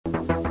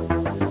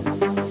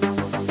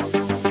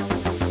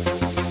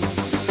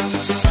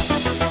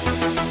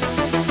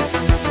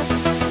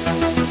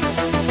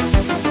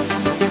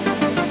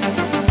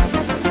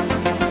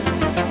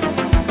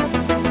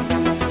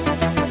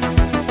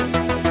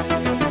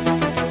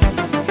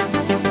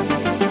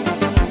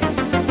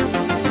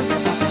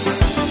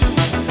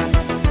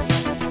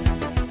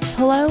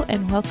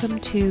and welcome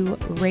to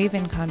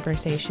Raven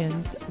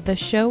Conversations, the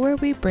show where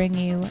we bring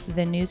you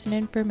the news and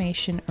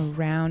information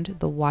around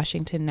the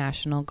Washington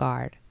National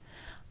Guard.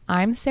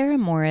 I'm Sarah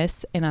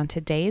Morris, and on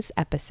today's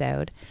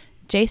episode,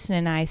 Jason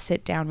and I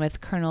sit down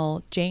with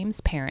Colonel James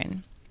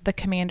Perrin, the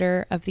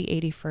commander of the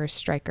 81st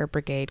Stryker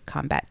Brigade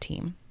Combat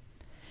Team.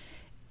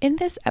 In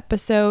this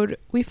episode,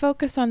 we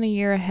focus on the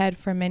year ahead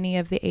for many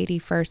of the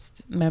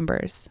 81st's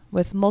members,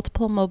 with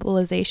multiple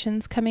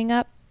mobilizations coming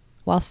up,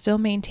 while still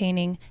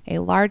maintaining a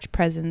large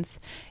presence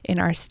in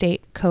our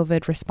state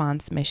COVID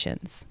response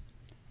missions.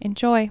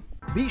 Enjoy.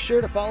 Be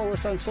sure to follow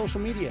us on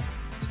social media.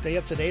 Stay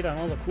up to date on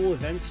all the cool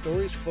events,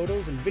 stories,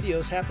 photos, and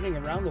videos happening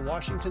around the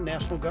Washington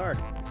National Guard.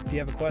 If you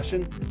have a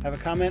question, have a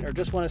comment, or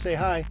just want to say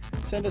hi,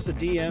 send us a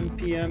DM,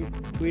 PM,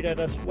 tweet at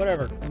us,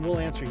 whatever, and we'll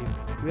answer you.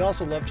 We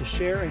also love to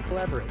share and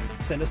collaborate.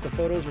 Send us the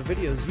photos or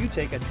videos you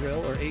take at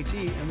drill or AT,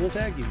 and we'll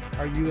tag you.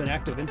 Are you an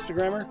active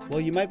Instagrammer?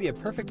 Well, you might be a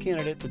perfect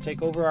candidate to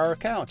take over our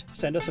account.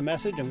 Send us a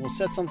message and we'll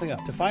set something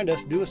up. To find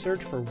us, do a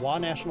search for WA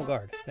National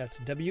Guard.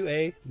 That's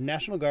WA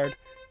National Guard,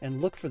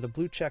 and look for the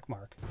blue check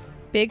mark.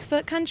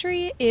 Bigfoot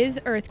country is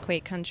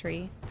earthquake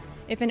country.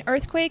 If an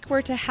earthquake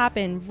were to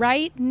happen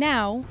right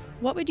now,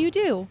 what would you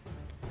do?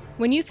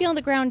 When you feel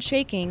the ground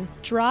shaking,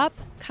 drop,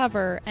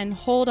 cover, and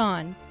hold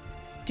on.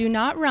 Do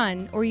not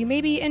run, or you may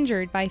be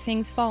injured by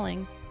things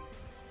falling.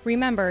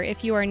 Remember,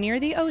 if you are near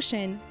the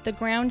ocean, the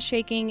ground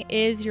shaking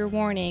is your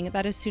warning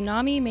that a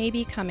tsunami may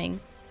be coming.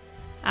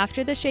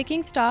 After the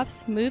shaking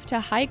stops, move to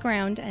high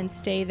ground and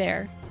stay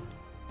there.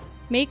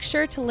 Make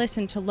sure to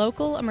listen to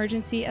local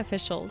emergency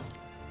officials.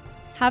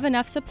 Have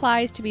enough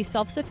supplies to be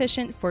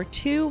self-sufficient for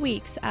 2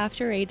 weeks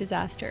after a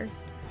disaster.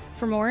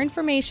 For more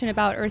information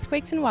about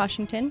earthquakes in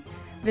Washington,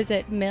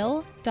 visit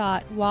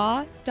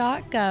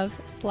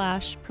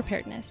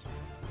mil.wa.gov/preparedness.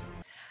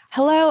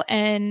 Hello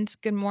and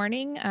good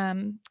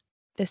morning.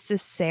 This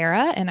is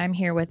Sarah, and I'm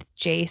here with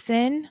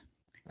Jason.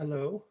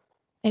 Hello.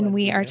 And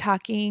we are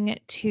talking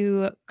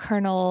to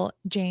Colonel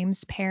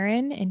James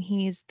Perrin, and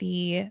he's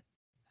the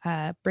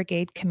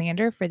brigade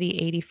commander for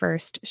the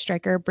 81st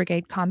Stryker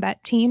Brigade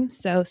Combat Team.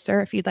 So,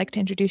 sir, if you'd like to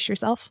introduce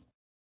yourself.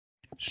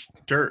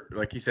 Sure.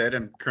 Like you said,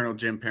 I'm Colonel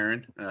Jim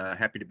Perrin.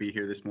 Happy to be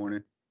here this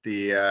morning.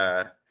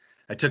 I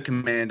took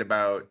command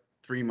about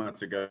 3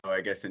 months ago,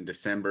 I guess in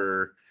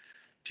December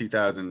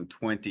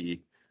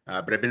 2020,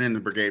 but I've been in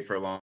the brigade for a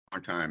long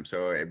time.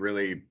 So I've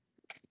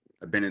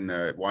been in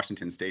the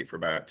Washington state for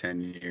about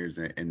 10 years,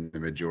 and the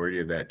majority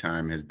of that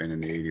time has been in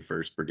the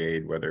 81st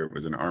Brigade, whether it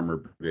was an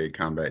Armored Brigade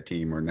Combat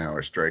Team or now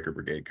a Stryker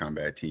Brigade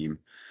Combat Team.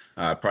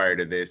 Prior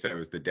to this, I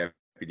was the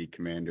Deputy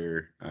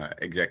Commander,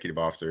 Executive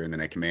Officer, and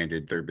then I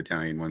commanded 3rd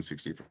Battalion,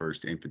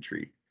 161st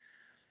Infantry.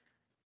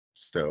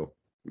 So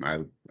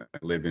I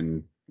live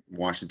in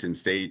Washington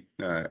State,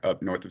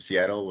 up north of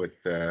Seattle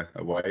with a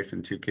wife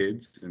and 2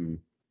 kids, and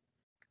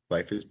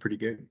life is pretty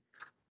good.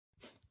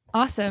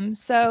 Awesome.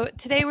 So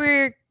today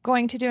we're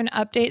going to do an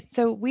update.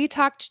 So we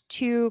talked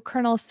to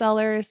Colonel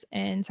Sellers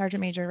and Sergeant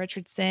Major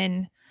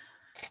Richardson,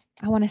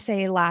 I want to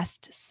say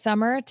last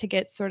summer, to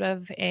get sort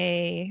of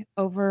a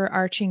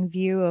overarching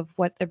view of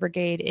what the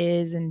brigade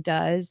is and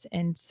does.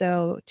 And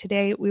so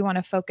today we want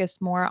to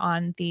focus more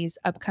on these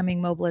upcoming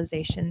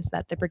mobilizations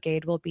that the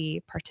brigade will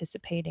be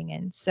participating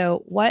in.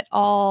 So what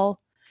all,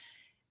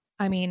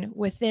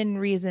 within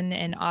reason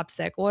and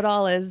OPSEC, what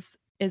all is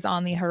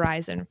on the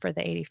horizon for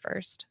the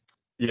 81st?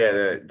 Yeah,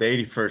 the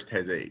 81st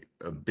has a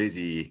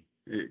busy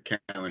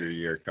calendar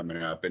year coming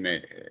up, and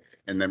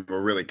then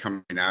we're really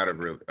coming out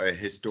of a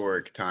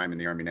historic time in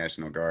the Army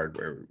National Guard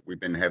where we've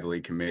been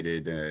heavily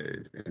committed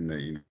in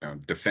the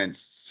defense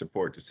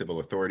support to civil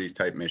authorities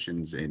type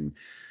missions, and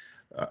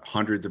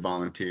hundreds of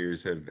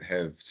volunteers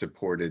have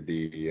supported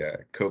the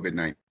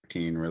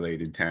COVID-19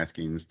 related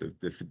taskings,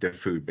 the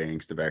food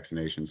banks, the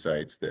vaccination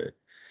sites, the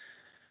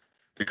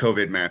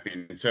COVID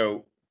mapping,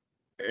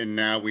 and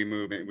now we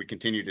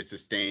continue to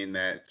sustain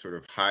that sort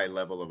of high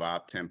level of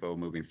op tempo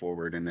moving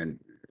forward. And then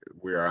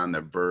we are on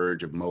the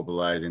verge of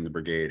mobilizing the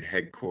brigade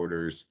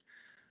headquarters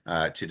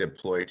to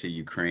deploy to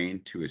Ukraine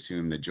to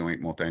assume the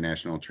Joint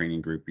Multinational Training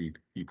Group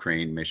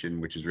Ukraine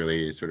mission, which is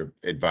really a sort of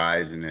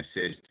advise and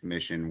assist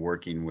mission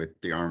working with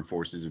the armed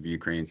forces of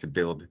Ukraine to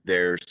build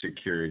their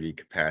security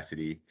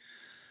capacity.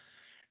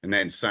 And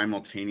then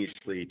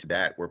simultaneously to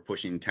that, we're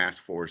pushing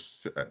Task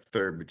Force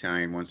 3rd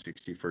Battalion,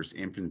 161st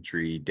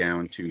Infantry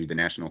down to the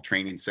National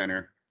Training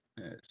Center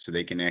so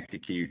they can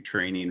execute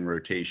training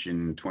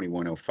rotation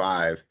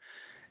 2105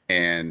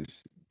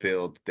 and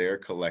build their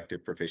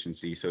collective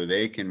proficiency so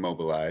they can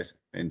mobilize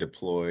and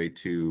deploy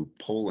to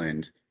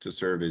Poland to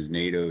serve as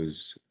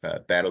NATO's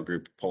Battle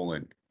Group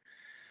Poland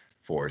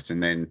force.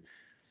 And then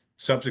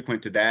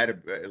subsequent to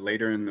that,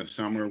 later in the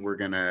summer, we're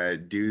going to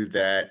do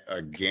that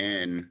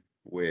again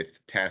with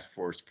Task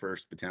Force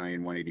 1st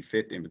Battalion,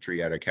 185th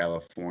Infantry out of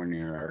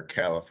California, our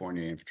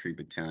California Infantry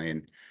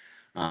Battalion.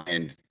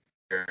 And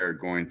they're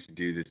going to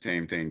do the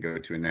same thing, go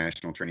to a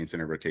National Training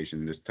Center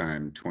rotation, this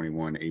time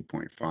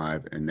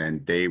 21-8.5, and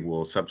then they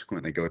will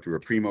subsequently go through a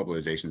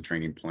pre-mobilization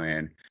training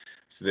plan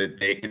so that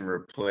they can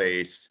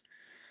replace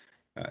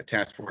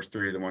Task Force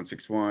 3 of the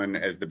 161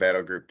 as the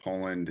Battle Group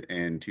Poland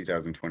in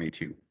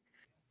 2022.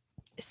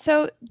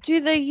 So do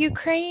the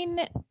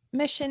Ukraine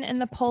mission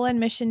and the Poland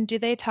mission, do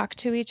they talk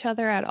to each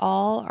other at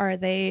all? Or are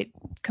they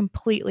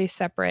completely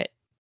separate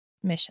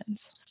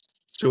missions?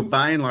 So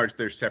by and large,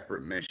 they're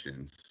separate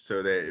missions.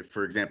 So that,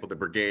 for example, the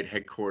brigade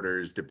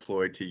headquarters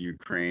deployed to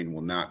Ukraine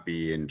will not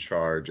be in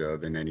charge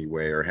of in any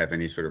way or have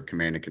any sort of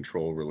command and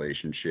control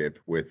relationship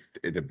with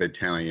the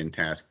battalion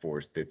task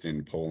force that's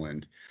in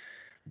Poland.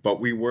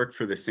 But we work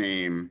for the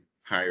same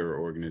higher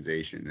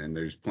organization, and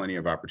there's plenty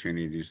of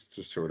opportunities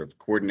to sort of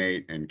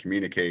coordinate and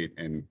communicate,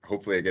 and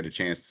hopefully I get a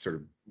chance to sort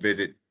of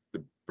visit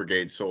the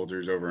brigade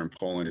soldiers over in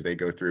Poland as they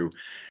go through.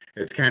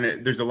 It's kind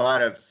of, there's a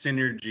lot of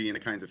synergy in the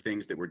kinds of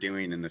things that we're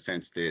doing, in the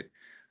sense that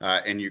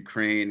in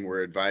Ukraine,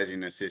 we're advising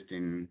and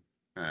assisting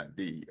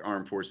the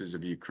armed forces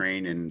of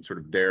Ukraine in sort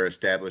of their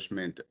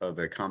establishment of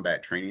a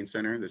combat training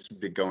center. This has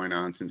been going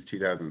on since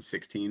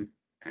 2016.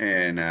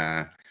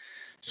 And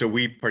so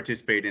we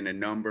participate in a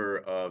number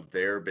of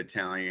their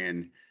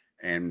battalion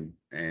and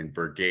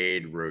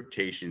brigade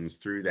rotations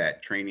through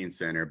that training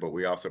center, but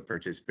we also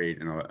participate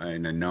in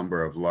a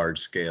number of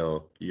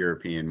large-scale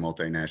European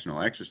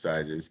multinational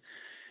exercises.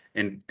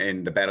 And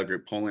in the Battle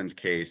Group Poland's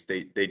case,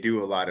 they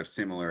do a lot of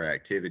similar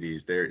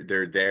activities.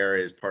 They're there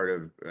as part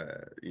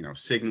of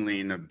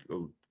signaling of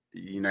the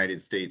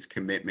United States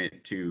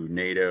commitment to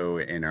NATO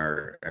and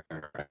our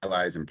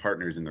allies and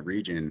partners in the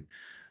region,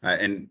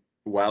 and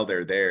while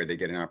they're there, they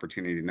get an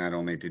opportunity not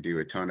only to do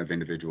a ton of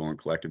individual and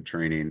collective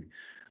training,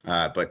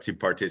 but to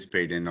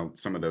participate in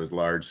some of those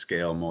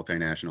large-scale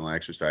multinational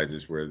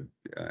exercises.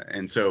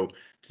 And so,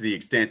 to the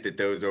extent that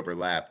those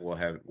overlap,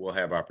 we'll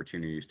have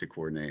opportunities to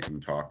coordinate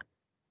and talk.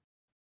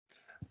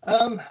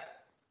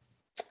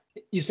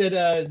 You said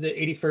the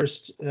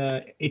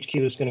 81st HQ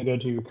is going to go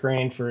to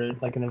Ukraine for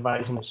like an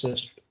advise and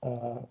assist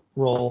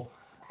role.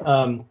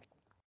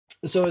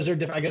 So is there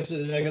different? I guess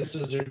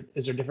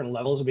is there different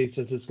levels?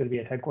 Since it's going to be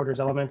a headquarters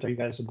element, are you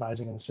guys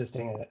advising and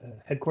assisting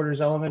a headquarters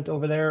element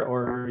over there,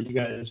 or are you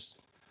guys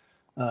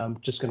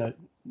just going to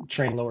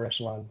train lower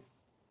echelon?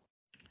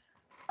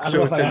 I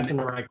don't know if I'm asking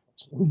the right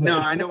question. No,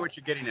 I know what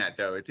you're getting at,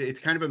 though. It's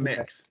kind of a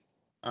mix.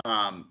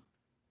 Okay.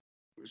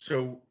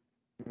 So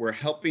we're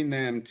helping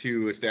them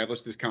to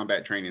establish this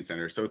combat training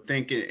center. So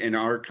think in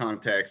our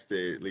context,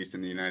 at least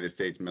in the United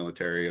States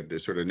military, of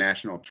this sort of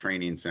national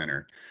training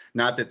center.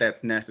 Not that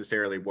that's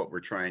necessarily what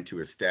we're trying to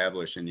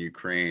establish in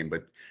Ukraine,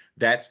 but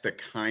that's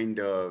kind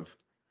of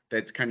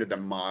the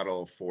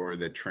model for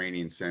the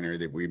training center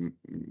that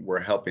we're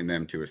helping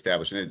them to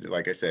establish. And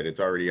like I said,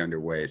 it's already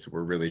underway. So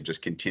we're really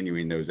just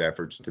continuing those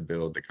efforts to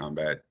build the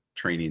combat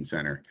training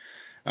center.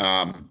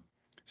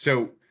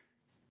 So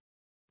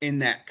in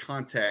that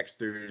context,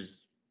 there's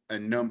a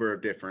number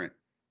of different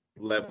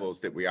levels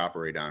that we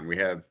operate on. We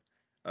have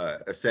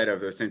a set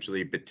of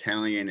essentially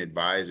battalion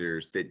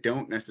advisors that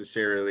don't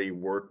necessarily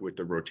work with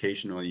the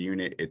rotational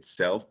unit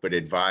itself, but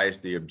advise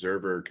the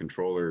observer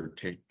controller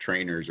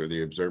trainers or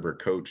the observer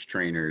coach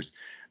trainers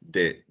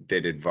that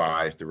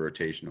advise the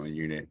rotational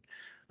unit.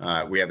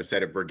 We have a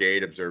set of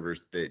brigade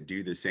observers that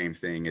do the same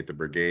thing at the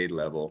brigade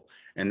level.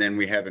 And then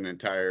we have an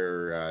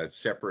entire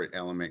separate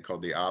element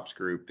called the ops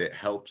group that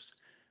helps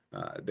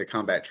the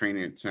combat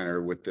training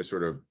center with the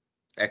sort of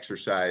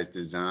exercise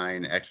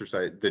design,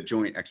 the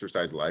joint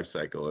exercise life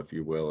cycle, if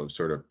you will, of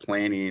sort of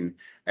planning,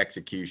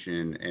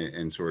 execution,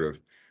 and sort of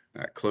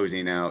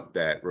closing out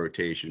that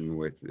rotation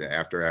with the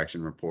after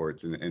action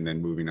reports, and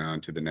then moving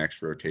on to the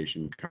next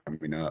rotation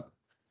coming up.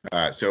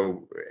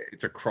 So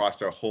it's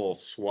across a whole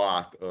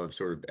swath of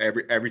sort of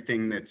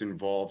everything that's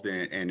involved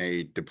in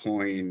a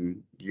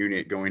deploying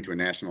unit going to a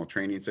national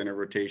training center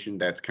rotation.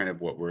 That's kind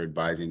of what we're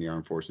advising the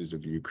armed forces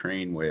of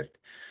Ukraine with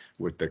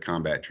the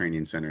combat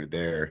training center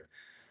there.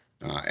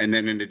 And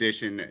then in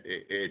addition,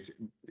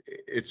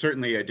 it's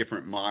certainly a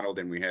different model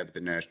than we have at the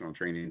National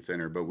Training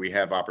Center, but we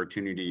have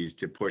opportunities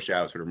to push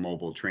out sort of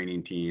mobile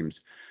training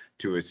teams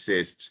to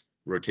assist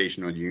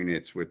rotational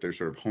units with their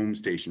sort of home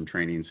station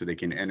training so they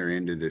can enter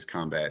into this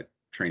combat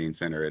training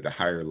center at a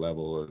higher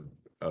level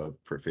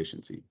of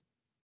proficiency.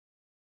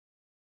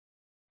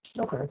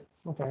 Okay,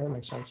 that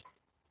makes sense.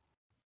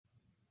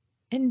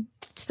 And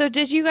so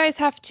did you guys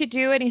have to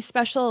do any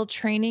special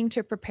training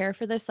to prepare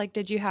for this? Like,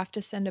 did you have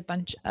to send a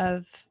bunch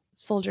of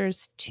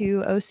soldiers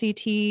to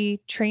OCT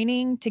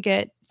training to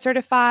get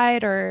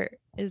certified, or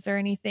is there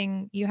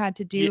anything you had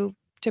to do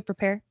to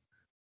prepare?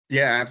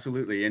 Yeah,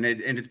 absolutely. And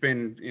it's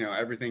been,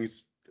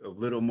 everything's a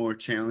little more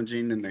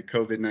challenging in the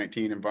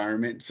COVID-19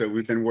 environment. So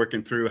we've been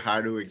working through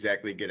how to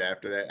exactly get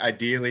after that.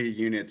 Ideally,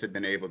 units have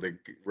been able to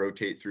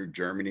rotate through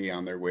Germany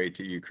on their way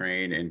to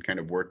Ukraine and kind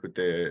of work with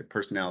the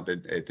personnel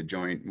at the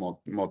Joint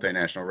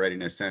Multinational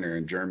Readiness Center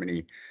in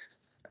Germany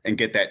and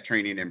get that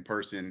training in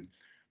person.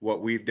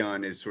 What we've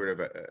done is sort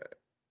of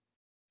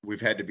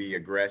we've had to be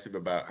aggressive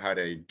about how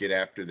to get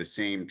after the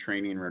same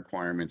training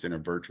requirements in a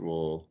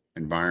virtual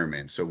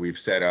environment. So we've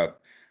set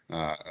up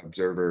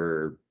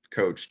observer,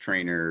 coach,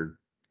 trainer,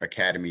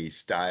 academy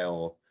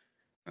style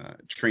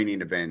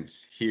training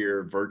events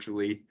here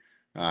virtually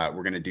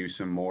We're going to do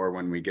some more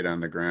when we get on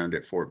the ground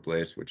at Fort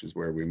Bliss, which is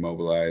where we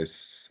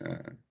mobilize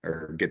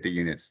or get the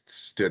units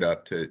stood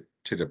up to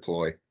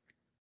deploy.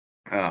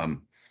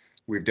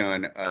 We've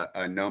done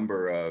a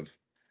number of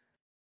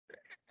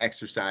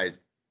exercise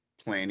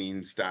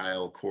planning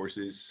style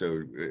courses.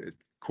 So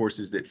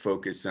courses that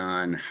focus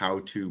on how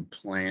to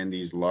plan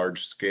these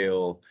large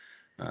scale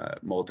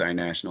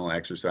multinational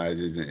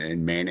exercises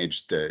and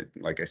manage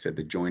like I said,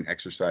 the joint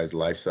exercise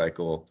life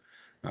cycle.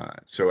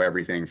 So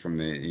everything from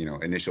the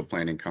initial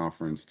planning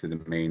conference to the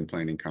main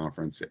planning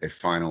conference, a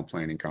final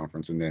planning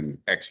conference, and then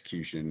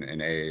execution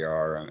and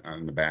AAR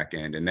on the back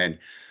end. And then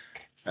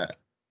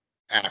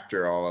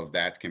after all of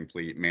that's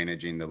complete,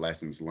 managing the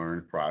lessons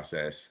learned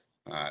process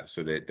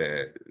so that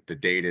the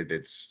data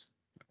that's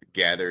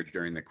gathered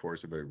during the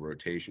course of a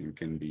rotation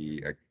can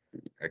be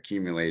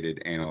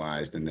accumulated,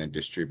 analyzed, and then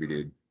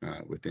distributed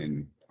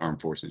within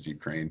Armed Forces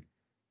Ukraine.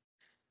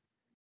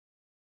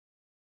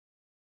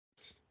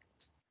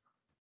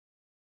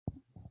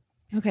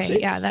 Okay,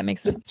 yeah, that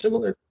makes sense.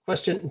 Similar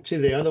question to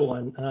the other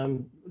one.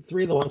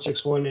 3 of the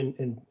 161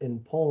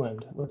 in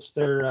Poland. What's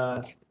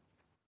their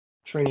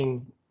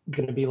training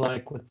going to be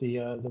like with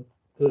the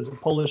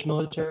Polish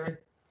military?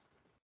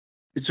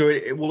 So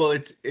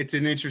it's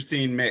an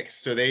interesting mix.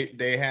 So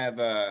they have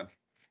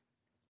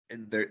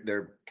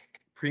their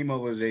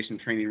pre-mobilization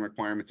training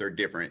requirements are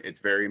different.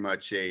 It's very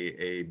much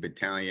a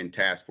battalion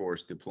task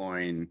force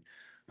deploying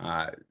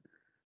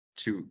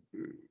to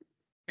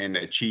and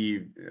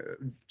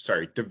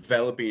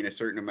developing a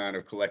certain amount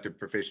of collective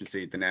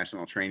proficiency at the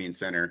National Training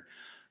Center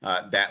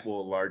that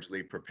will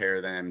largely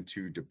prepare them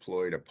to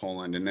deploy to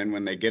Poland. And then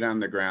when they get on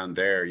the ground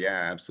there,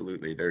 yeah,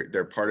 absolutely,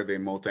 they're part of a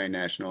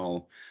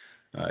multinational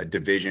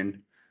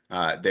division.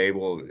 They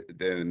will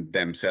then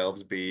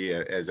themselves be,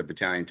 as a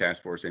battalion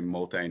task force, a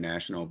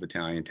multinational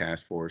battalion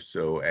task force.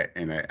 So,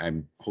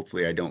 I'm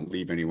hopefully I don't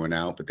leave anyone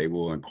out, but they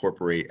will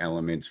incorporate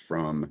elements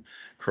from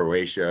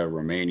Croatia,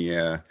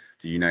 Romania,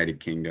 the United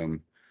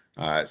Kingdom.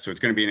 So it's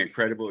going to be an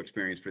incredible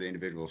experience for the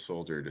individual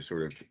soldier to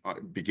sort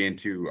of begin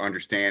to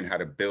understand how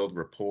to build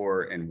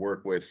rapport and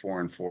work with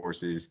foreign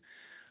forces,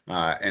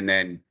 and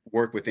then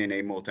work within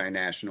a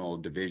multinational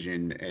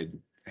division and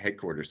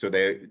headquarters. So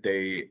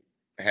they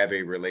have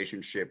a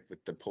relationship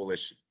with the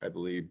Polish, I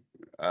believe,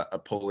 a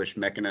Polish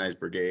mechanized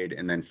brigade,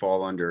 and then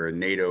fall under a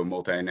NATO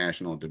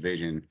multinational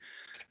division.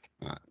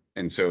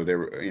 And so there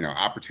were,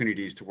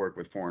 opportunities to work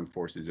with foreign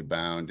forces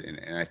abound,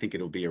 and I think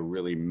it'll be a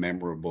really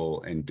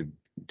memorable and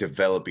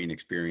developing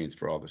experience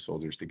for all the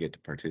soldiers to get to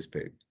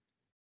participate.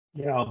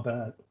 Yeah, I'll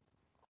bet.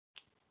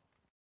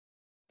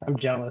 I'm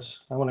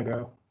jealous. I want to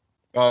go.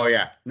 Oh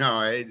yeah,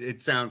 no,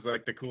 it sounds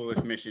like the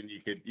coolest mission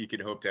you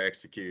could hope to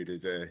execute.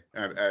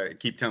 I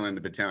keep telling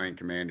the battalion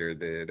commander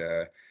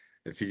that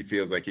if he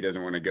feels like he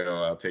doesn't want to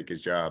go, I'll take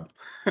his job.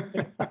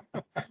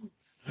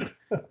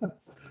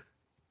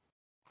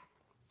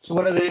 So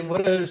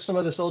what are some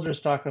of the soldiers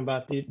talking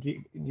about? Do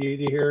you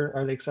hear?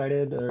 Are they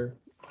excited or?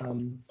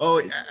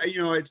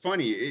 It's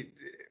funny.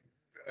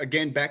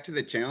 Again, back to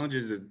the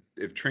challenges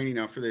of training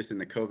out for this in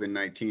the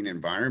COVID-19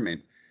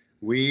 environment.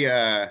 We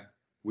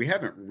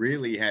haven't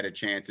really had a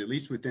chance, at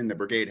least within the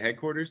brigade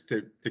headquarters,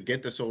 to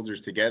get the soldiers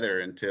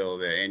together until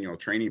the annual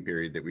training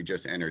period that we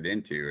just entered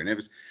into. And it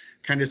was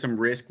kind of some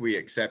risk we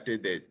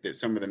accepted that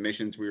some of the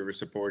missions we were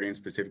supporting,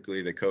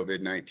 specifically the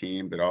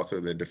COVID-19, but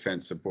also the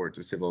defense support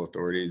to civil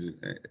authorities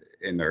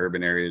in the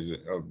urban areas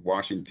of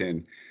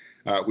Washington,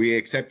 we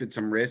accepted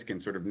some risk in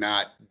sort of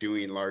not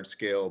doing large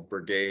scale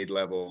brigade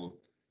level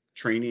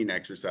training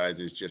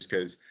exercises just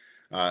because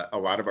a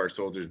lot of our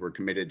soldiers were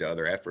committed to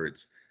other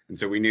efforts. And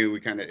so we knew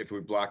if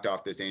we blocked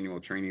off this annual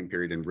training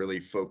period and really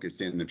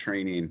focused in the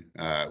training,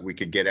 we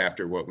could get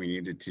after what we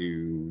needed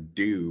to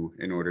do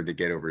in order to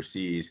get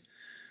overseas.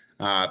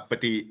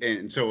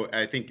 And so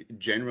I think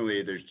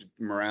generally there's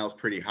morale's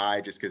pretty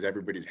high just because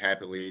everybody's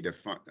happy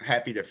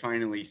to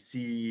finally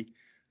see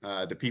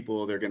the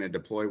people they're going to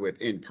deploy with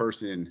in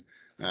person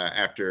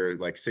after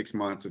like 6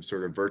 months of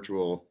sort of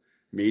virtual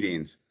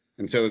meetings.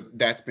 And so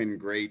that's been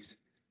great.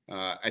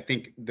 I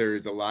think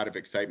there's a lot of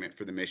excitement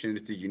for the mission.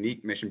 It's a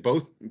unique mission.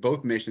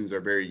 Both missions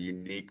are very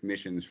unique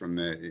missions from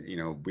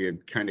we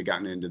had kind of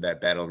gotten into that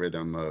battle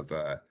rhythm of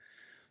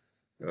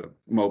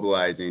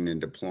mobilizing and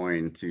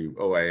deploying to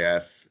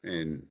OIF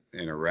in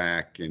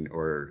Iraq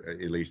or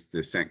at least the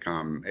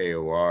CENTCOM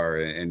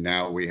AOR. And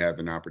now we have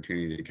an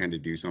opportunity to kind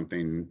of do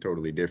something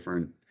totally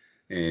different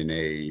in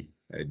a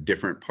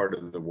different part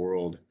of the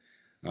world.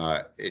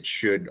 It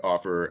should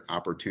offer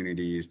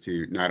opportunities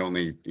to not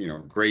only,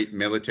 great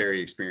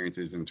military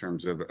experiences in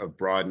terms of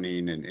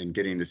broadening and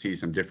getting to see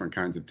some different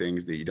kinds of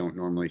things that you don't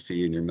normally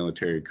see in your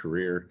military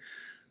career.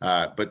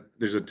 But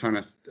there's a ton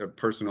of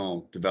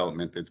personal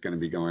development that's going to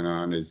be going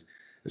on as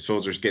the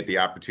soldiers get the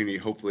opportunity,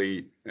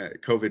 hopefully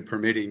COVID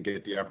permitting,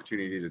 get the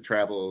opportunity to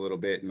travel a little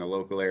bit in the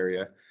local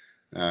area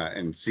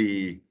and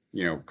see,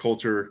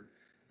 culture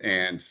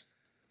and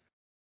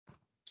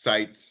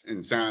sights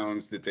and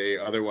sounds that they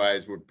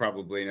otherwise would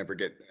probably never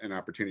get an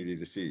opportunity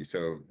to see.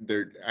 So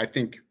I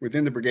think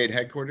within the brigade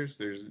headquarters,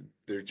 there's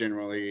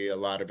generally a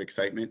lot of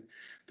excitement.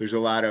 There's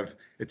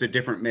it's a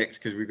different mix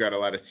because we've got a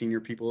lot of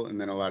senior people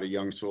and then a lot of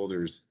young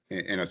soldiers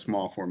in a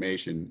small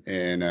formation.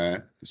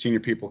 And senior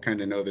people kind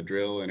of know the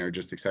drill and are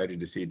just excited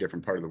to see a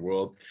different part of the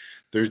world.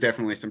 There's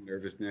definitely some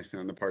nervousness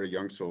on the part of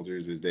young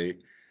soldiers as they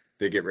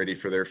get ready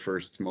for their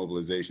first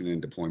mobilization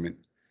and deployment.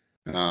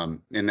 And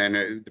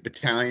then the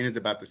battalion is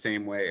about the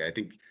same way. I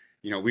think,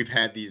 we've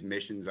had these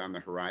missions on the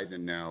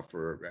horizon now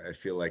I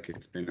feel like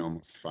it's been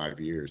almost 5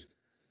 years.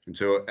 And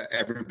so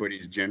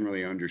everybody's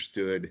generally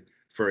understood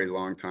for a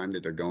long time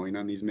that they're going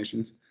on these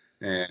missions.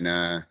 And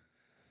I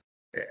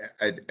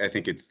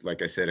think it's,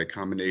 like I said, a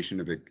combination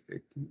of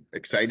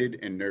excited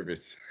and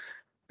nervous.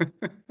 Yeah,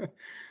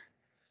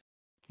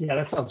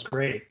 that sounds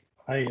great.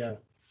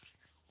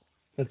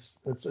 It's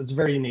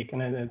very unique,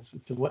 and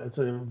it's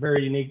a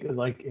very unique,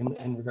 like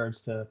in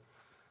regards to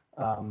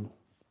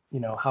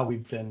how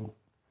we've been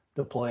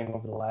deploying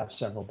over the last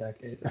several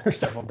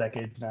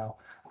decades now,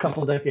 a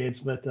couple of decades,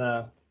 but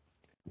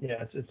yeah,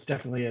 it's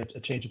definitely a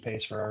change of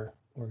pace for our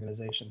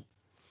organization.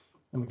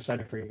 I'm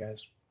excited for you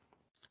guys.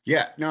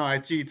 Yeah, no,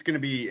 I'd see it's going to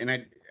be, and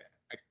I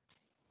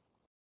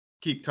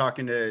keep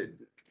talking to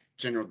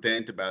General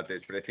Dent about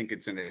this, but I think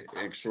it's an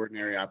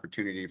extraordinary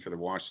opportunity for the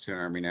Washington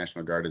Army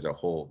National Guard as a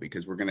whole,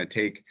 because we're going to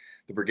take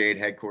the brigade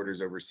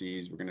headquarters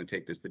overseas. We're going to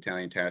take this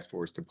battalion task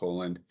force to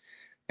Poland,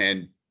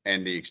 and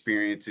the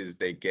experiences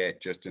they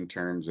get just in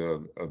terms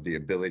of the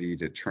ability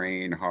to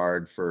train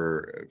hard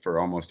for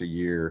almost a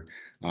year,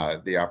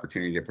 the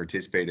opportunity to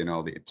participate in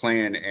all the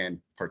plan and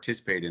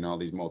participate in all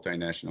these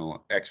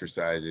multinational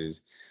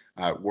exercises,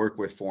 work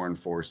with foreign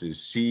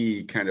forces,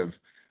 see kind of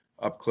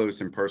up close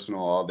and personal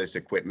all this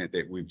equipment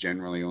that we've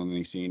generally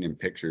only seen in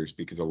pictures,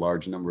 because a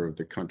large number of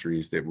the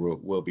countries that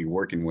we'll be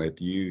working with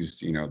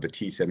use, the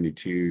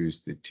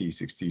T-72s, the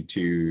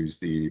T-62s,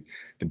 the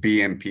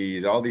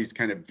BMPs, all these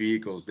kind of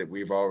vehicles that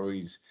we've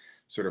always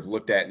sort of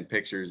looked at in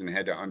pictures and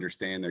had to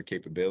understand their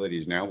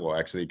capabilities. Now we'll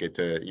actually get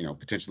to,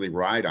 potentially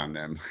ride on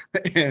them.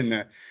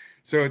 And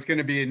so it's going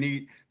to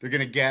be they're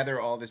going to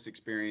gather all this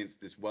experience,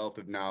 this wealth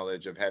of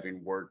knowledge of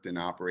having worked and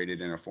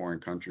operated in a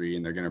foreign country,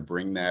 and they're going to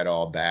bring that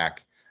all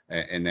back.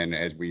 And then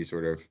as we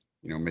sort of,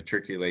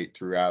 matriculate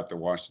throughout the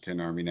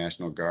Washington Army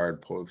National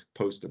Guard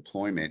post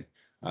deployment,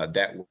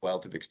 that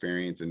wealth of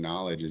experience and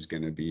knowledge is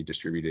going to be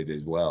distributed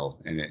as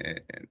well. And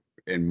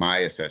in my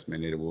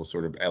assessment, it will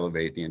sort of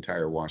elevate the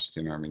entire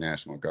Washington Army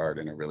National Guard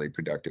in a really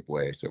productive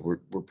way. So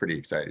we're pretty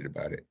excited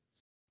about it.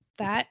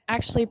 That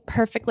actually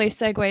perfectly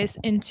segues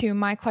into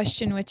my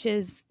question, which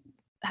is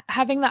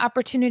having the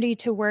opportunity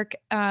to work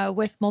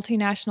with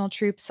multinational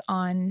troops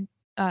on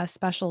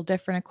special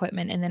different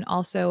equipment, and then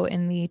also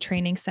in the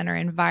training center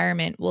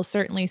environment, will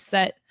certainly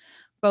set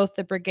both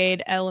the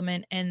brigade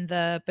element and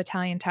the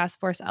battalion task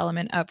force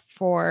element up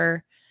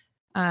for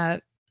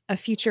a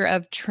future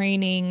of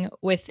training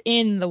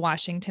within the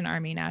Washington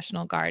Army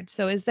National Guard.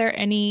 So is there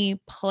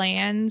any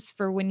plans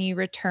for when you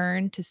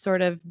return to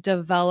sort of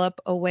develop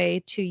a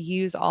way to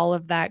use all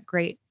of that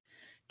great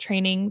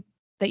training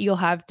that you'll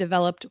have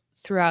developed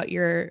throughout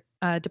your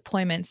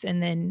deployments, and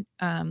then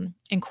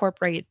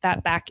incorporate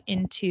that back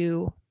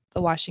into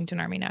the Washington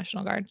Army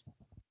National Guard?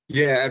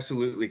 Yeah,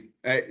 absolutely.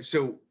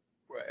 So,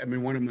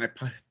 one of my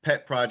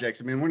pet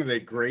projects, one of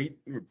the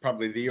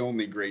probably the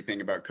only great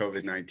thing about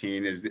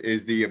COVID-19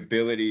 is the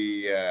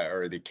ability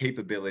or the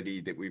capability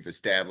that we've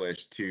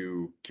established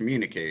to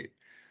communicate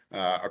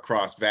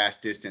across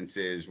vast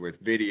distances with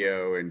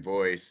video and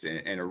voice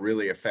in a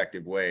really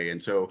effective way. And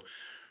so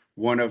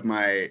one of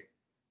my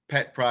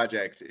pet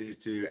projects is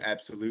to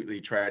absolutely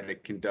try to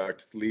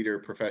conduct leader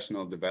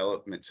professional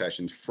development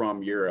sessions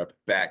from Europe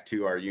back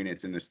to our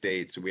units in the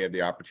States. So we have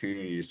the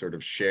opportunity to sort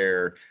of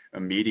share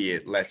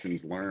immediate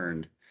lessons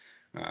learned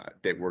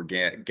that we're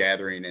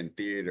gathering in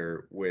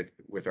theater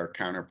with our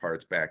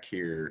counterparts back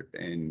here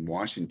in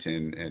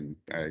Washington. And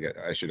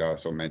I should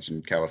also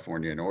mention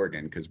California and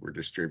Oregon, because we're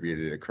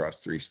distributed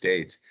across 3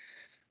 states.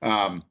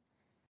 In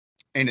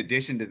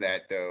addition to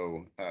that,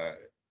 though,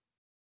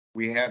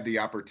 we have the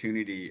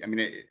opportunity.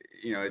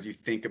 As you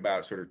think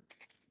about sort of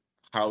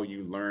how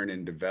you learn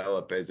and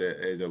develop as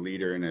a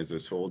leader and as a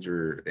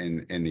soldier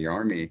in the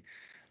Army,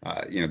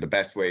 the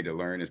best way to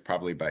learn is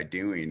probably by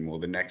doing. Well,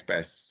 the next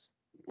best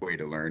way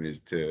to learn is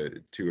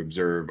to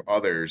observe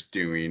others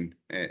doing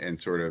and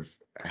sort of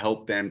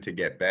help them to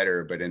get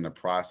better. But in the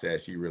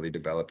process, you really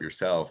develop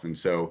yourself. And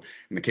so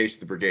in the case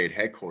of the brigade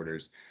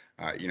headquarters,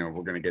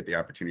 we're going to get the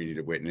opportunity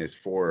to witness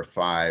 4 or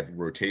 5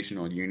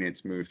 rotational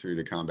units move through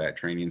the combat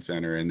training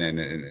center. And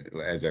then,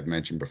 as I've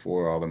mentioned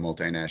before, all the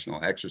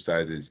multinational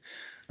exercises.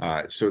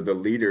 So the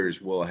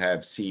leaders will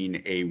have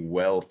seen a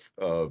wealth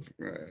of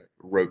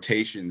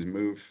rotations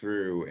move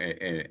through,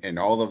 and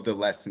all of the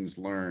lessons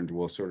learned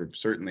will sort of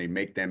certainly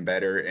make them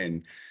better.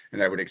 And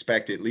I would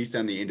expect, at least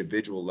on the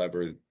individual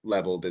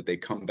level, that they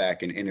come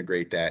back and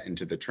integrate that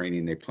into the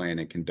training they plan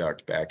and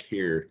conduct back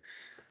here.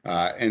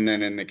 And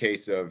then in the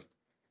case of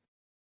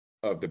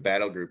the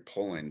battle group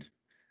Poland,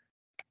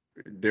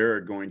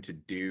 they're going to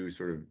do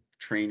sort of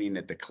training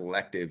at the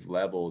collective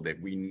level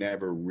that we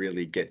never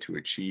really get to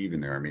achieve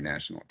in the Army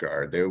National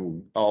Guard. They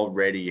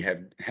already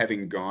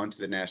having gone to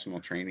the National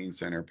Training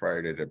Center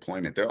prior to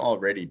deployment, they'll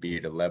already be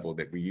at a level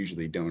that we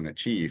usually don't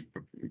achieve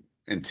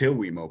until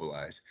we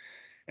mobilize.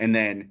 And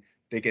then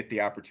they get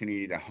the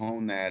opportunity to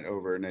hone that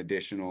over an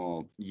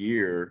additional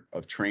year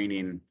of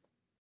training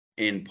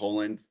in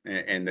Poland,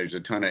 and there's a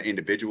ton of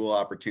individual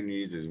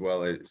opportunities as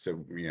well as,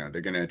 so,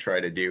 they're going to try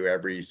to do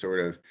every sort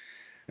of,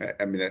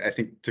 I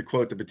think, to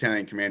quote the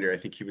battalion commander, I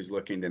think he was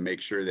looking to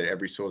make sure that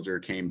every soldier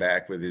came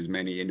back with as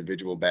many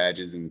individual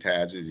badges and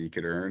tabs as he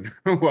could earn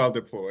while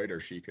deployed,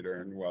 or she could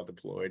earn while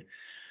deployed.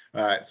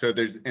 So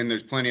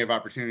there's plenty of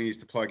opportunities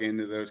to plug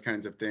into those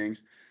kinds of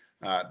things,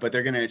 but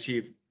they're going to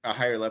achieve a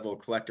higher level of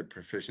collective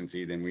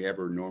proficiency than we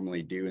ever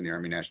normally do in the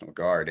Army National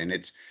Guard. And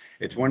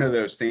it's one of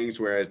those things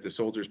where, as the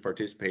soldiers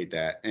participate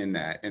in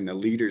that, and the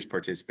leaders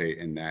participate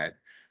in that,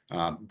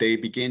 they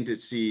begin to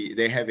see,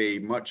 they have a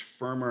much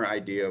firmer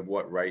idea of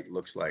what right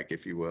looks like,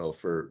 if you will,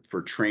 for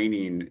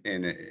training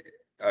in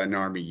an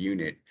Army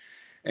unit.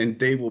 And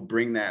they will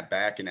bring that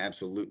back and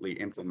absolutely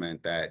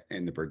implement that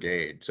in the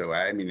brigade. So,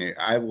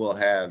 I will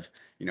have,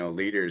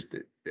 leaders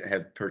that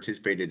have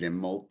participated in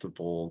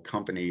multiple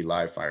company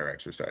live fire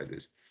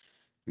exercises.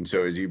 And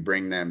so as you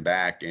bring them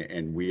back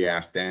and we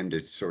ask them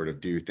to sort of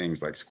do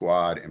things like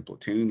squad and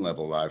platoon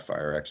level live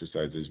fire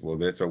exercises, well,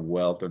 that's a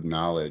wealth of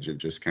knowledge of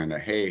just kind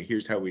of, hey,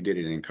 here's how we did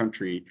it in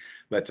country.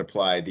 Let's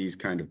apply these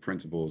kind of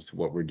principles to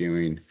what we're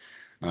doing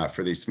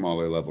for these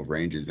smaller level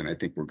ranges. And I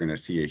think we're going to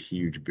see a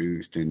huge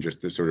boost in just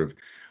the sort of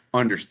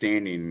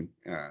understanding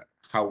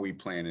how we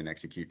plan and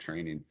execute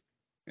training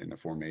in the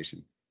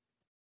formation.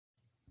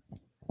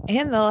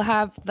 And they'll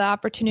have the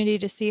opportunity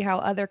to see how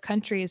other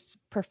countries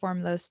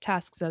perform those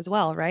tasks as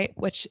well, right?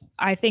 Which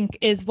I think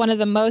is one of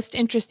the most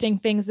interesting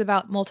things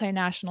about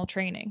multinational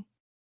training.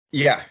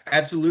 Yeah,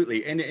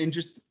 absolutely. And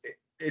just,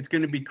 it's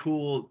going to be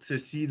cool to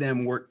see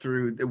them work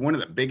through one of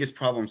the biggest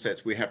problem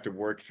sets we have to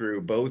work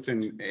through, both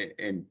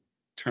in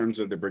terms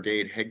of the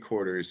brigade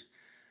headquarters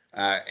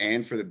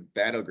and for the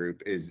battle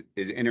group, is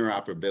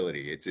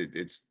interoperability.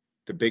 It's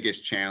the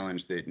biggest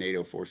challenge that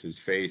NATO forces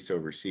face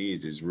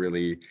overseas is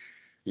really,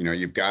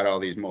 you've got all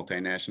these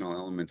multinational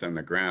elements on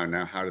the ground.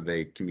 Now, how do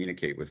they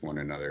communicate with one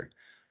another?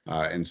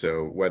 And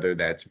so whether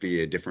that's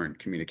via different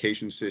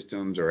communication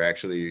systems or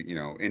actually,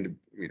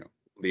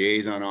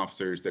 liaison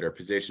officers that are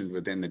positioned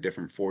within the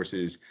different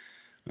forces,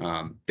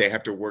 they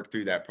have to work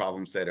through that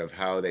problem set of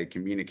how they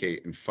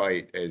communicate and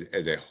fight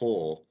as a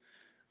whole.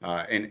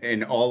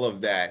 And all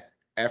of that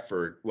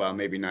effort, while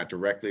maybe not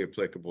directly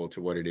applicable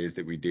to what it is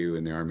that we do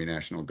in the Army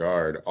National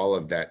Guard, all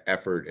of that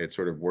effort at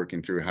sort of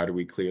working through how do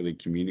we clearly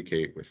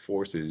communicate with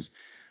forces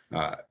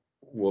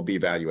will be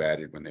value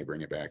added when they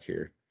bring it back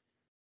here.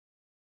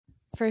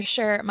 For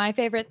sure. My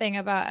favorite thing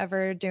about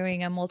ever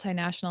doing a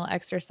multinational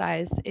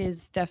exercise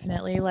is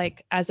definitely,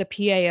 like, as a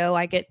PAO,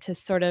 I get to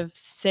sort of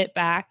sit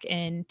back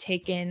and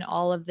take in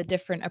all of the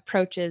different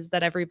approaches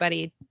that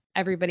everybody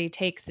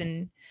takes.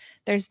 And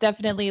there's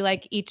definitely,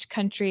 like, each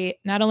country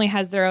not only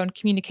has their own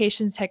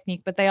communications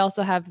technique, but they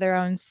also have their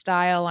own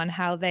style on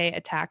how they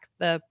attack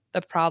the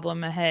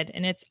problem ahead.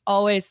 And it's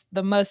always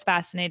the most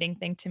fascinating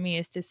thing to me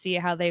is to see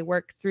how they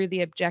work through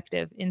the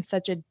objective in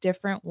such a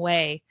different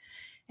way.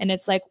 And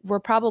it's like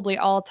we're probably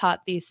all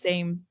taught these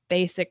same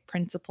basic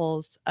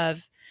principles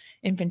of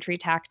infantry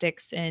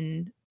tactics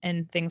and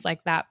things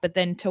like that. But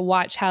then to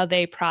watch how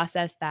they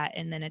process that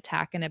and then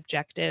attack an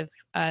objective,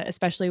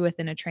 especially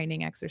within a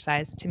training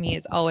exercise, to me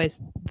is always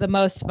the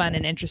most fun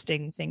and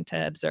interesting thing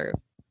to observe.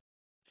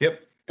 Yep.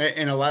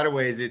 In a lot of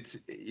ways, it's,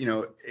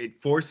 it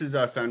forces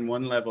us on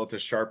one level to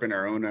sharpen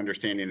our own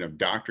understanding of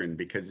doctrine,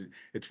 because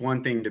it's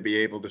one thing to be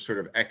able to sort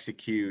of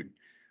execute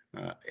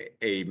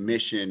a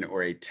mission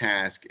or a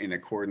task in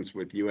accordance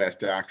with U.S.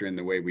 doctrine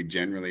the way we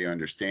generally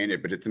understand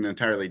it, but it's an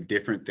entirely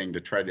different thing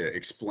to try to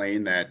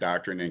explain that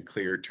doctrine in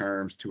clear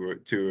terms to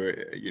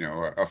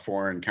a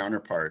foreign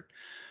counterpart.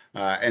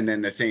 And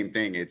then the same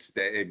thing, it's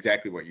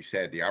exactly what you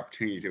said, the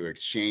opportunity to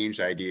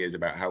exchange ideas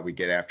about how we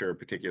get after a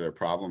particular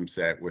problem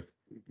set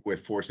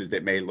with forces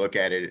that may look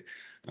at it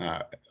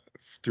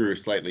through a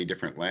slightly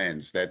different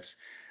lens. That's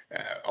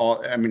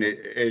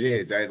it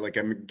is.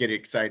 I'm getting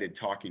excited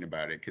talking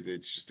about it because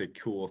it's just a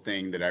cool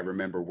thing that I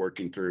remember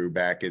working through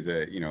back as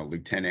a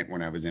lieutenant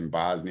when I was in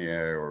Bosnia,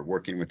 or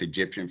working with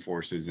Egyptian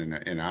forces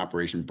in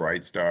Operation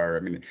Bright Star.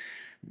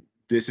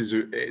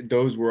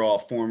 Those were all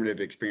formative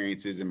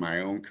experiences in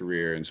my own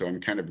career, and so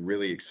I'm kind of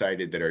really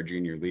excited that our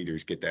junior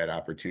leaders get that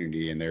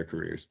opportunity in their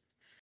careers.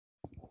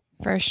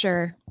 For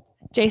sure.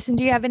 Jason,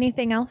 do you have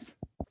anything else?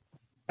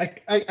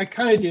 I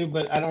kind of do,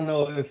 but I don't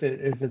know if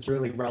it's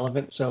really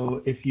relevant.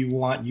 So if you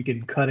want, you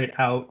can cut it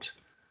out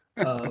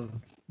of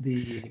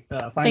the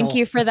final. Thank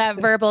you for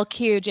that verbal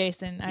cue,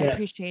 Jason. I Yes,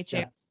 appreciate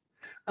you.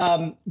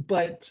 yes.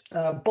 But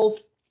both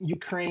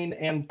Ukraine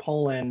and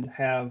Poland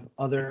have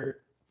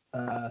other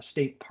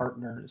state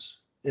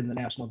partners in the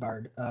National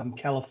Guard.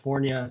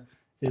 California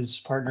is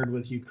partnered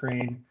with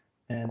Ukraine,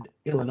 and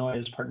Illinois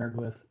is partnered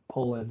with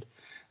Poland.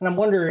 And I'm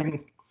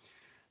wondering,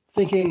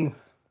 thinking,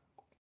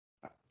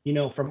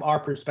 from our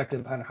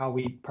perspective on how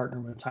we partner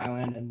with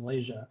Thailand and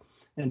Malaysia,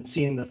 and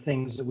seeing the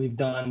things that we've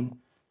done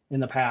in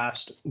the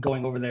past,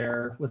 going over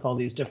there with all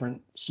these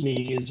different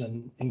SMEs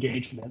and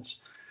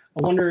engagements.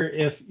 I wonder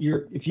if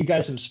you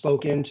guys have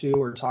spoken to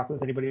or talked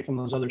with anybody from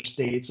those other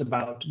states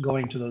about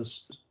going to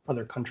those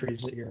other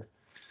countries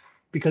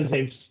because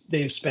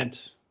they've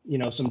spent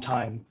some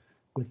time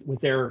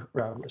with their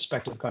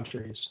respective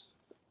countries.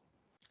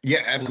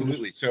 Yeah,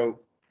 absolutely. So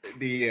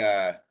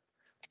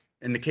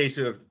in the case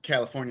of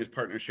California's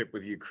partnership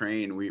with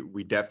Ukraine,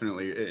 we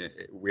definitely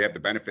we have the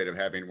benefit of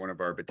having one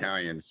of our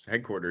battalions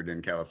headquartered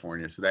in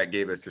California. So that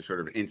gave us a sort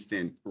of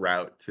instant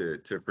route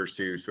to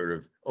pursue sort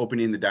of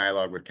opening the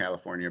dialogue with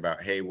California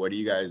about, hey, what do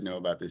you guys know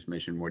about this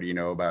mission? What do you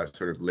know about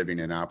sort of living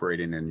and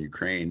operating in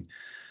Ukraine?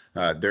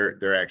 Their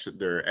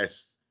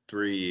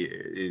S3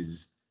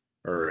 is,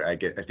 or I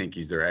think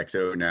he's their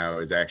XO now,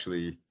 is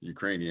actually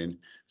Ukrainian.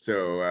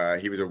 So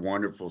he was a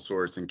wonderful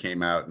source and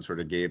came out and sort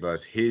of gave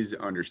us his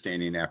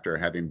understanding after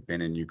having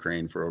been in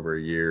Ukraine for over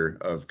a year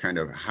of kind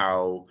of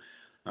how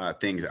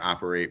things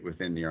operate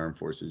within the armed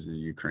forces of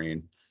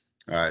Ukraine.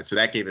 So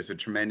that gave us a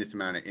tremendous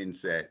amount of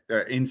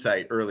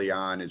insight early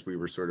on as we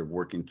were sort of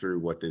working through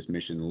what this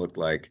mission looked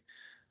like.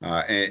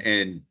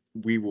 And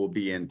we will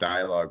be in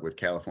dialogue with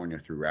California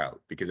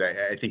throughout, because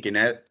I think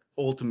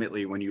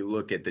ultimately, when you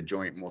look at the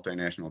Joint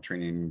Multinational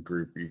Training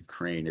Group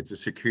Ukraine, it's a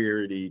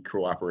security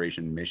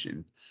cooperation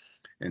mission.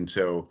 And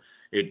so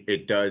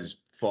it does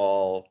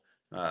fall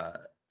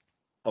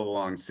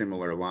along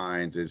similar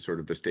lines as sort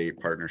of the state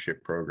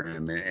partnership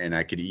program. And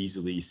I could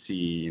easily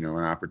see, an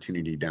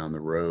opportunity down the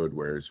road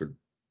where sort of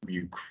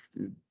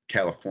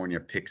California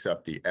picks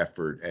up the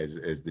effort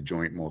as the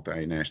Joint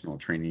Multinational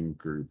Training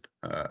Group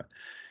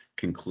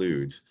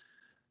concludes.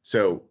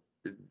 So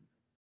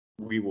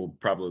we will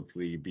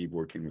probably be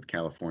working with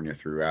California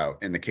throughout.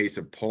 In the case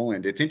of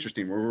Poland, it's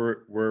interesting.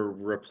 We're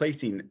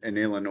replacing an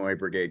Illinois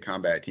Brigade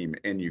combat team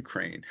in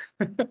Ukraine.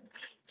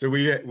 So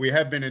we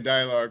have been in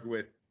dialogue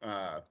with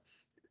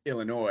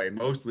Illinois,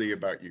 mostly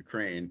about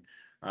Ukraine,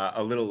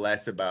 a little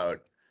less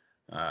about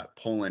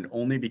Poland,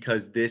 only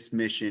because this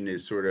mission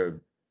is sort of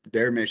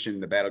their mission.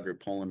 The Battle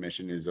Group Poland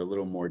mission is a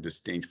little more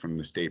distinct from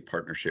the state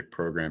partnership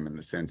program in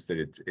the sense that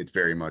it's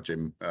very much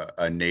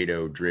a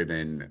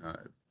NATO-driven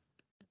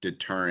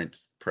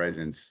deterrent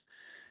presence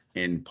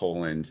in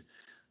Poland.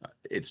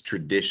 It's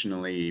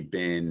traditionally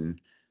been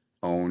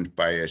owned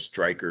by a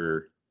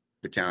Stryker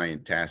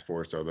battalion task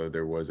force, although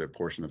there was a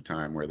portion of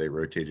time where they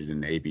rotated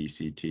an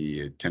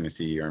ABCT, a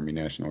Tennessee Army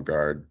National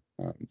Guard,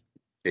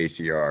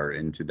 ACR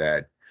into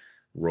that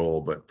role,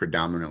 but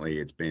predominantly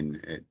it's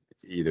been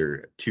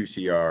either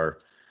 2CR,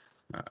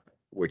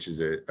 which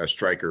is a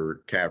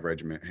Stryker Cav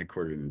regiment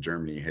headquartered in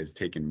Germany, has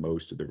taken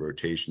most of the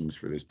rotations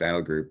for this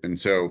battle group.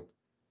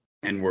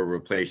 And we're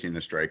replacing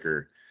the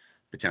Stryker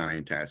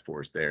battalion task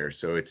force there.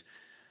 So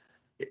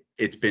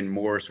it's been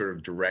more sort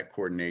of direct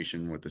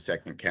coordination with the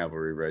 2nd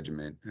Cavalry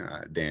Regiment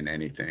than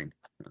anything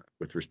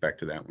with respect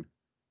to that one.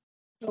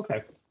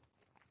 Okay.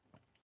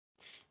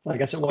 Well, I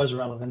guess it was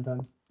relevant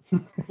then.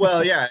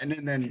 Well, yeah, and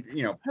then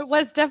it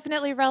was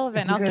definitely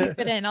relevant. I'll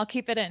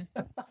keep it in.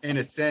 In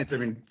a sense, I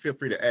mean, feel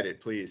free to edit,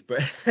 please,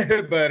 but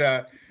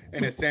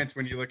in a sense,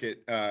 when you look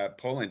at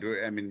Poland,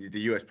 I mean, the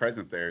U.S.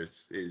 presence there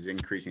is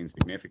increasing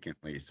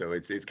significantly. So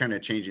it's kind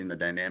of changing the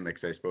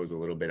dynamics, I suppose, a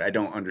little bit. I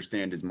don't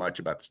understand as much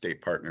about the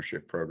state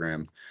partnership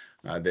program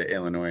that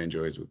Illinois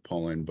enjoys with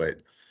Poland,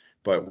 but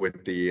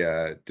with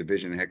the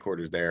division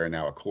headquarters there and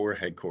now a corps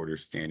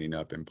headquarters standing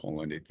up in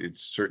Poland,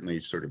 it's certainly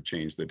sort of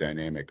changed the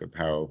dynamic of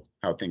how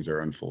things are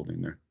unfolding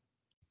there.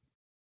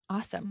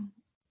 Awesome.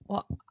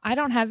 Well, I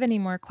don't have any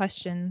more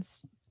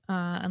questions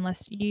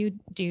unless you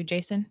do,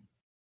 Jason.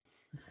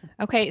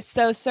 Okay,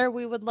 so sir,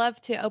 we would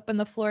love to open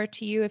the floor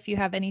to you if you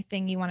have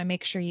anything you want to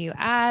make sure you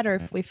add, or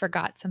if we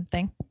forgot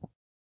something.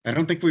 I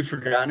don't think we've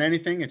forgotten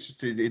anything. It's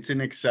just it's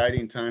an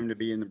exciting time to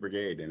be in the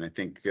brigade, and I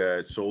think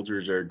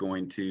soldiers are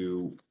going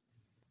to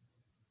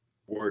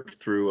work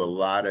through a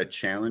lot of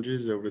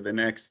challenges over the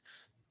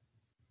next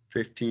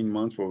 15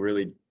 months, well,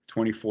 really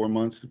 24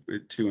 months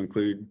to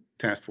include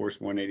Task Force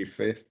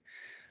 185th.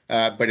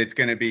 But it's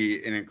going to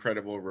be an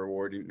incredibly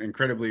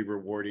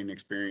rewarding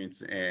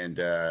experience. And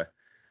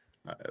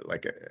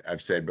like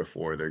I've said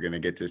before, they're going to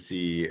get to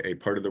see a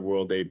part of the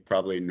world they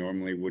probably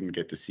normally wouldn't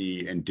get to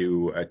see, and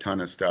do a ton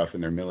of stuff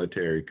in their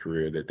military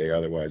career that they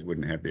otherwise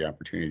wouldn't have the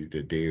opportunity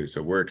to do.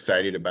 So we're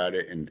excited about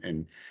it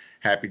and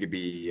happy to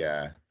be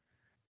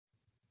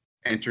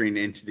entering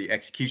into the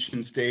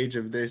execution stage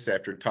of this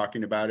after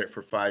talking about it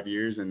for 5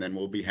 years, and then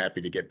we'll be happy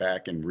to get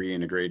back and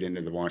reintegrate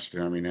into the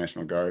Washington Army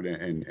National Guard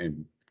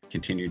and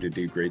continue to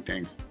do great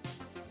things.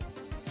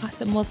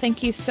 Awesome. Well,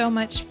 thank you so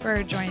much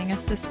for joining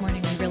us this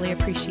morning. We really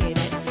appreciate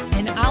it.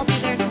 And I'll be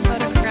there to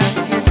photograph